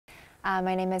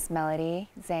My name is Melody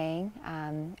Zhang.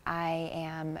 I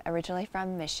am originally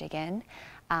from Michigan,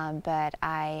 but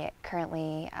I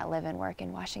currently live and work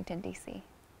in Washington, D.C.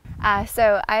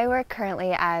 So I work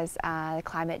currently as the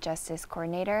Climate Justice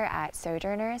Coordinator at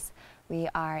Sojourners. We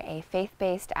are a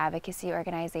faith-based advocacy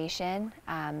organization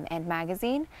and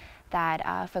magazine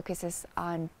that focuses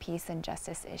on peace and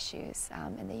justice issues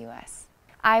in the U.S.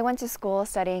 I went to school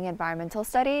studying environmental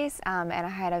studies, and I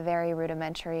had a very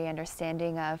rudimentary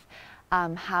understanding of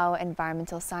how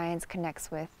environmental science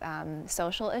connects with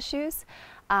social issues.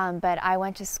 But I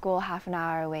went to school half an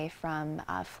hour away from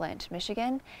Flint,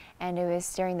 Michigan, and it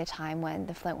was during the time when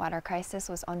the Flint water crisis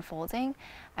was unfolding.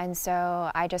 And so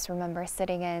I just remember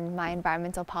sitting in my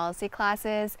environmental policy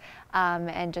classes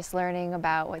and just learning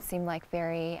about what seemed like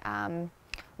very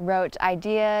rote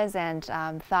ideas and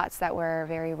thoughts that were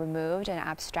very removed and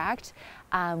abstract,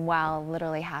 while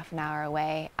literally half an hour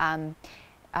away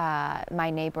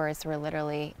my neighbors were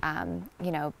literally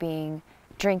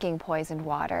drinking poisoned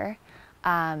water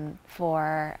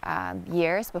for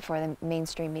years before the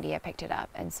mainstream media picked it up.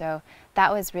 And so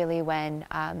that was really when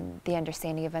the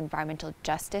understanding of environmental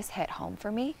justice hit home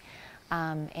for me.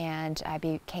 And I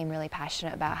became really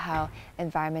passionate about how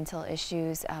environmental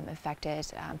issues affected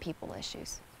people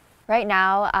issues. Right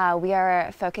now, we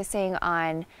are focusing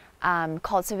on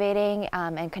cultivating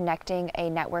and connecting a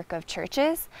network of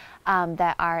churches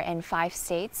that are in 5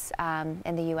 states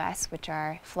in the U.S., which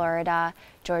are Florida,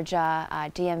 Georgia,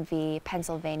 DMV,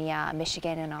 Pennsylvania,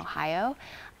 Michigan, and Ohio,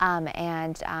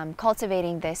 and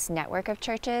cultivating this network of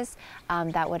churches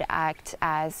that would act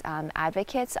as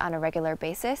advocates on a regular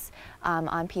basis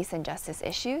on peace and justice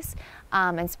issues,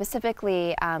 and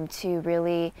specifically to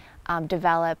really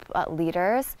develop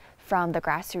leaders from the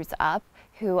grassroots up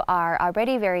who are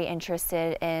already very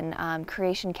interested in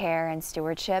creation care and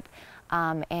stewardship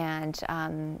and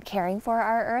caring for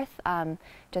our earth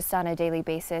just on a daily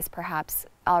basis, perhaps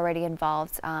already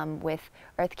involved with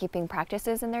earth-keeping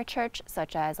practices in their church,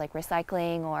 such as like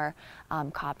recycling or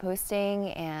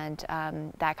composting and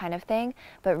that kind of thing,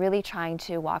 but really trying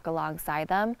to walk alongside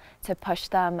them to push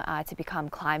them to become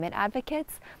climate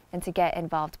advocates and to get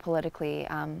involved politically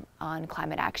on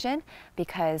climate action,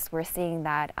 because we're seeing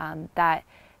that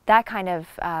that kind of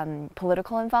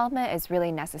political involvement is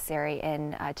really necessary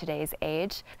in today's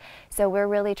age. So we're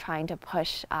really trying to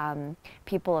push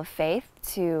people of faith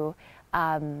to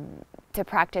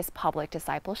practice public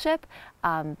discipleship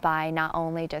by not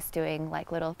only just doing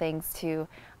like little things to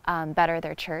better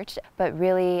their church, but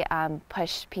really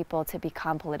push people to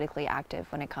become politically active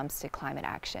when it comes to climate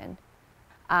action.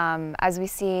 As we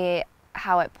see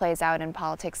how it plays out in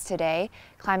politics today,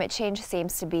 climate change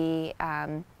seems to be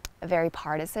a very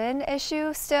partisan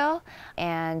issue still,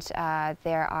 and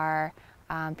there are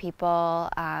people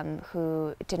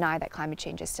who deny that climate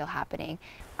change is still happening.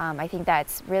 I think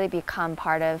that's really become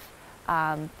part of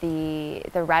the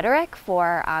rhetoric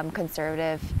for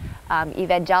conservative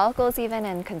evangelicals even,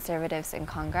 and conservatives in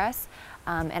Congress.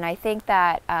 And I think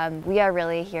that we are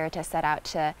really here to set out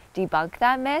to debunk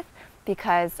that myth,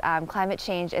 because climate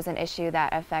change is an issue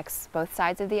that affects both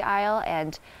sides of the aisle,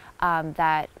 and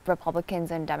that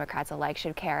Republicans and Democrats alike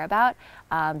should care about,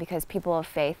 because people of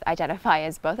faith identify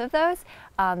as both of those.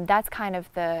 That's kind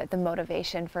of the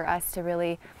motivation for us to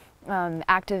really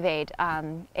activate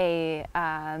a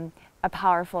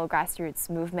powerful grassroots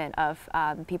movement of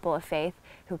people of faith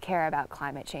who care about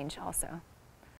climate change also.